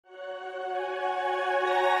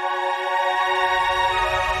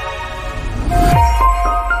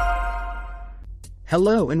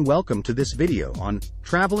Hello and welcome to this video on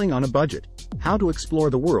traveling on a budget, how to explore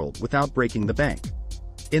the world without breaking the bank.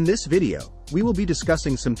 In this video, we will be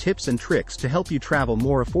discussing some tips and tricks to help you travel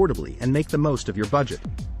more affordably and make the most of your budget.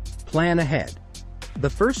 Plan ahead. The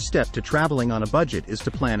first step to traveling on a budget is to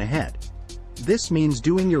plan ahead. This means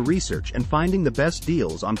doing your research and finding the best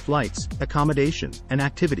deals on flights, accommodation, and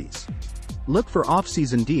activities. Look for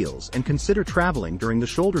off-season deals and consider traveling during the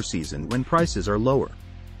shoulder season when prices are lower.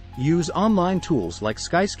 Use online tools like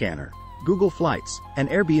Skyscanner, Google Flights, and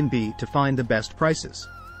Airbnb to find the best prices.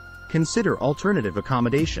 Consider alternative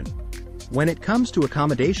accommodation. When it comes to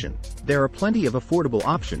accommodation, there are plenty of affordable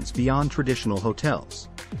options beyond traditional hotels.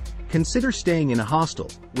 Consider staying in a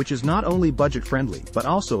hostel, which is not only budget-friendly but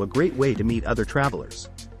also a great way to meet other travelers.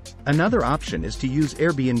 Another option is to use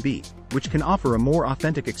Airbnb, which can offer a more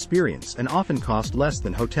authentic experience and often cost less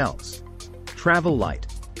than hotels. Travel light.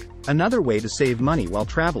 Another way to save money while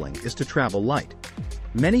traveling is to travel light.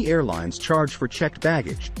 Many airlines charge for checked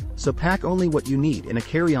baggage, so pack only what you need in a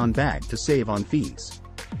carry-on bag to save on fees.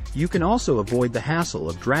 You can also avoid the hassle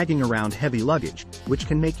of dragging around heavy luggage, which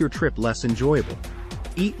can make your trip less enjoyable.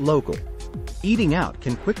 Eat local. Eating out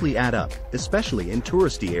can quickly add up, especially in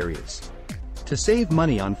touristy areas. To save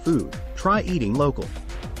money on food, try eating local.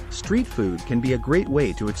 Street food can be a great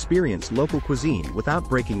way to experience local cuisine without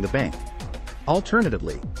breaking the bank.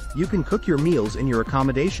 Alternatively, you can cook your meals in your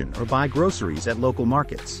accommodation or buy groceries at local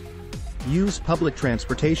markets. Use public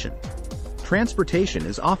transportation. Transportation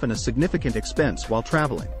is often a significant expense while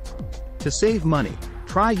traveling. To save money,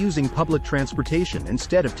 try using public transportation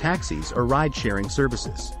instead of taxis or ride-sharing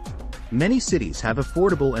services. Many cities have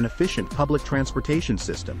affordable and efficient public transportation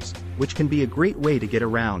systems, which can be a great way to get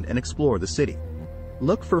around and explore the city.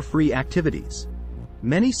 Look for free activities.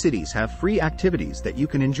 Many cities have free activities that you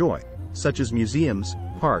can enjoy, such as museums,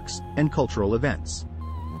 parks, and cultural events.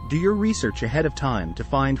 Do your research ahead of time to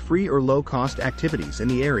find free or low-cost activities in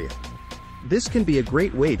the area. This can be a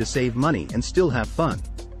great way to save money and still have fun.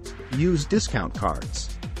 Use discount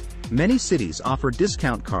cards. Many cities offer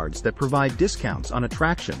discount cards that provide discounts on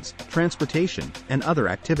attractions, transportation, and other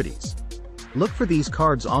activities. Look for these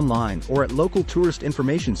cards online or at local tourist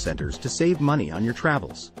information centers to save money on your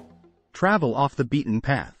travels. Travel off the beaten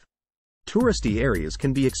path. Touristy areas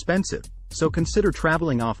can be expensive, so consider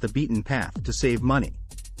traveling off the beaten path to save money.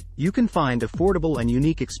 You can find affordable and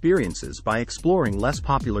unique experiences by exploring less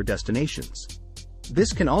popular destinations.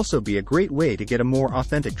 This can also be a great way to get a more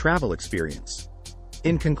authentic travel experience.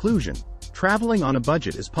 In conclusion, traveling on a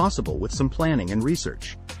budget is possible with some planning and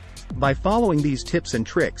research. By following these tips and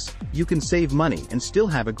tricks, you can save money and still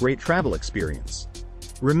have a great travel experience.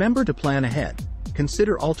 Remember to plan ahead,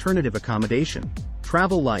 consider alternative accommodation,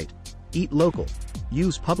 travel light, eat local,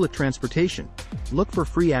 use public transportation, look for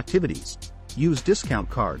free activities, use discount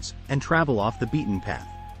cards, and travel off the beaten path.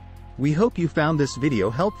 We hope you found this video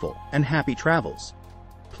helpful, and happy travels.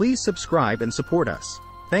 Please subscribe and support us.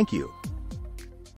 Thank you.